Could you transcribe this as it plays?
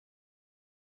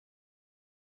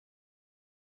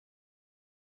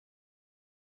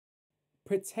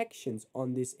Protections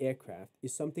on this aircraft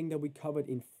is something that we covered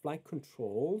in flight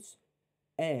controls,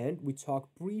 and we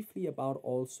talked briefly about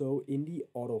also in the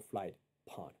auto flight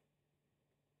part.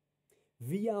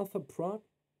 aProt,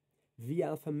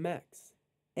 aMax,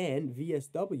 and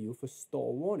VSW for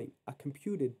stall warning are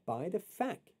computed by the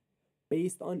FAC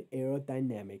based on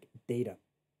aerodynamic data.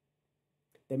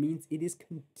 That means it is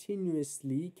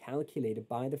continuously calculated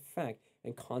by the FAC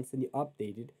and constantly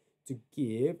updated to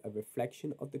give a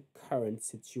reflection of the current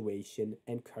situation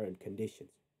and current conditions.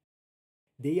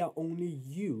 They are only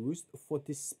used for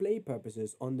display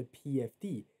purposes on the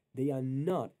PFD. They are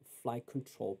not flight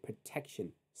control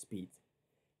protection speeds.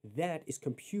 That is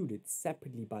computed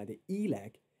separately by the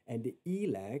eLag, and the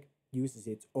eLag uses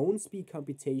its own speed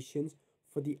computations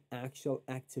for the actual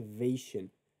activation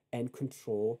and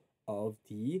control of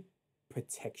the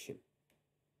protection.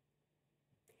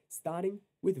 Starting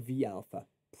with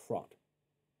aProt.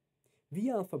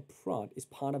 aProt is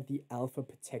part of the alpha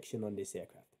protection on this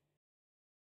aircraft.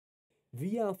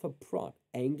 aProt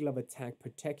angle of attack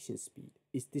protection speed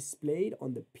is displayed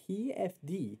on the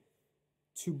PFD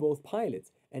to both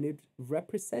pilots, and it's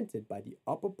represented by the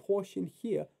upper portion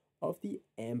here of the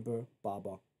amber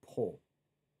bobber pole.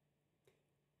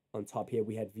 On top here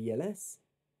we had VLS,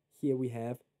 here we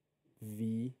have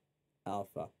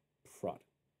aProt.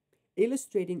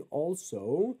 Illustrating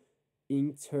also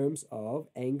in terms of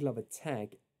angle of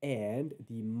attack and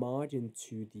the margin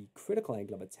to the critical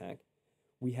angle of attack,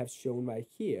 we have shown right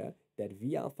here that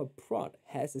aProt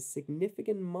has a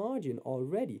significant margin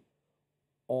already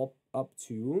up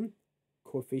to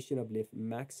coefficient of lift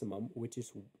maximum, which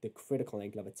is the critical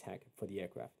angle of attack for the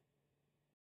aircraft.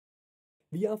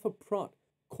 aProt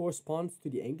corresponds to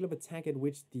the angle of attack at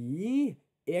which the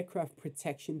aircraft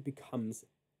protection becomes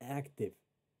active.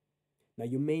 Now,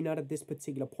 you may not at this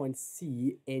particular point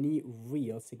see any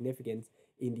real significance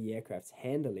in the aircraft's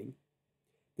handling.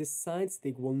 The side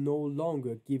stick will no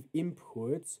longer give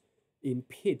inputs in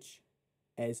pitch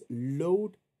as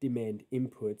load demand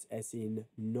inputs as in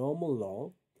normal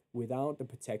law without the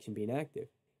protection being active.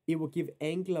 It will give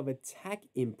angle of attack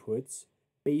inputs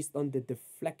based on the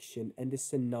deflection and the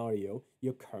scenario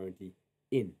you're currently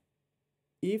in.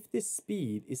 If the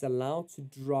speed is allowed to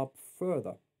drop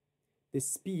further, the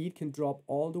speed can drop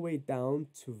all the way down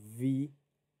to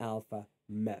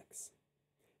aMax.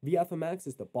 aMax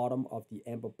is the bottom of the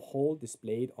amber pole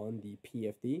displayed on the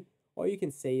PFD, or you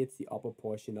can say it's the upper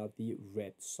portion of the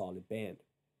red solid band.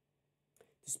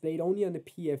 Displayed only on the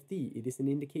PFD, it is an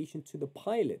indication to the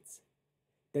pilots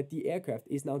that the aircraft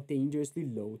is now dangerously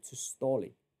low to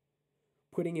stalling.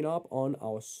 Putting it up on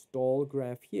our stall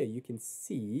graph here, you can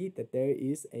see that there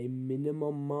is a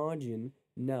minimum margin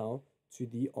now to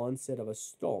the onset of a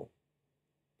stall.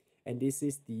 And this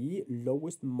is the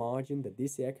lowest margin that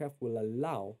this aircraft will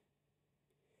allow.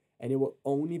 And it will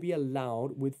only be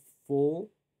allowed with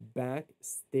full back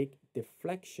stick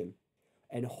deflection.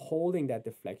 And holding that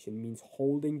deflection means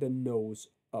holding the nose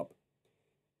up.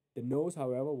 The nose,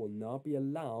 however, will not be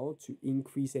allowed to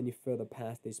increase any further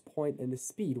past this point, and the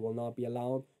speed will not be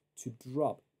allowed to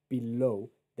drop below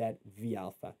that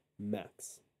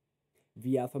aMax.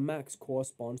 aMax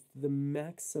corresponds to the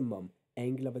maximum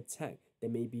angle of attack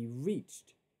that may be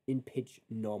reached in pitch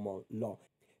normal law.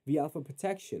 alpha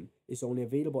protection is only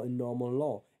available in normal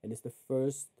law, and is the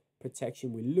first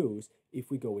protection we lose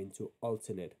if we go into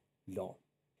alternate law.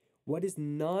 What is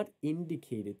not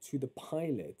indicated to the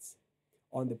pilots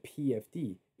on the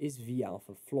PFD is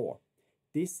aFloor.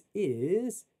 This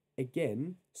is,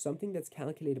 again, something that's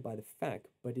calculated by the FAC,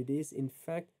 but it is in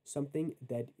fact something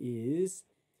that is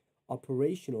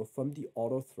operational from the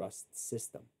auto thrust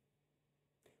system.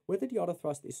 Whether the auto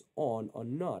thrust is on or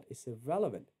not is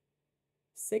irrelevant.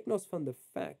 Signals from the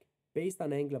FAC based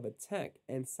on angle of attack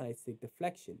and side stick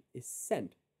deflection is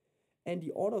sent, and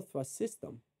the auto thrust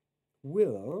system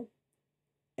will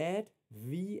at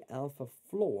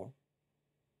aFloor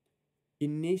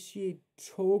initiate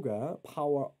trigger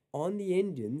power on the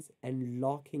engines and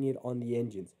locking it on the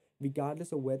engines,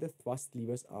 regardless of where the thrust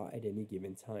levers are at any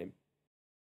given time.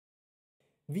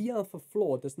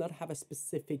 aFloor does not have a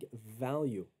specific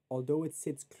value, although it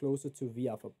sits closer to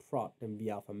aProt than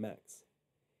aMax.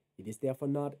 It is therefore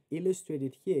not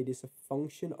illustrated here. It is a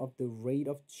function of the rate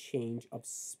of change of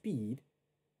speed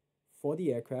for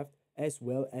the aircraft as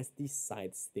well as the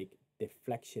side stick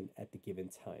deflection at the given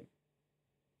time.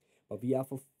 But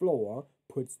aFloor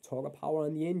puts trigger power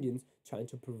on the engines, trying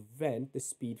to prevent the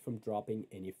speed from dropping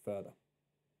any further.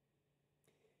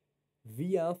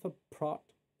 aProt,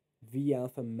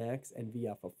 aMax, and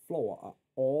aFloor are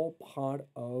all part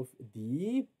of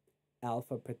the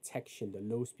alpha protection, the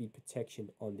low speed protection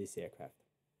on this aircraft.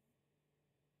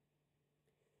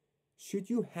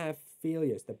 Should you have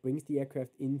failures that brings the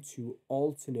aircraft into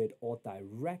alternate or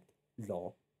direct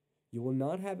law, you will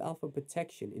not have alpha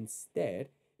protection. Instead,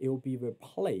 it will be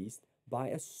replaced by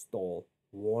a stall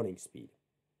warning speed.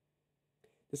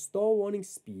 The stall warning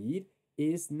speed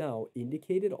is now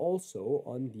indicated also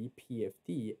on the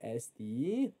PFD as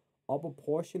the upper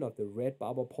portion of the red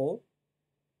barber pole.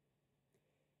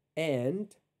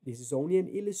 And this is only an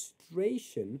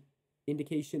illustration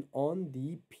indication on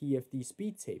the PFD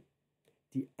speed tape.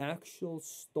 The actual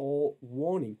stall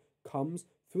warning comes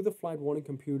through the flight warning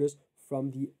computers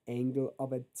from the angle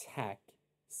of attack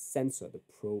sensor, the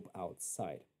probe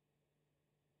outside.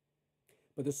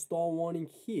 But the stall warning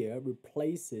here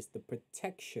replaces the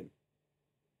protection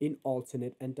in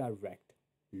alternate and direct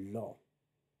law.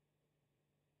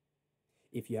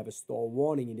 If you have a stall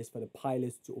warning, it is for the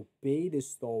pilots to obey the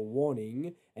stall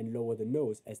warning and lower the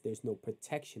nose, as there's no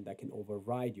protection that can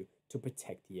override you to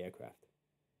protect the aircraft.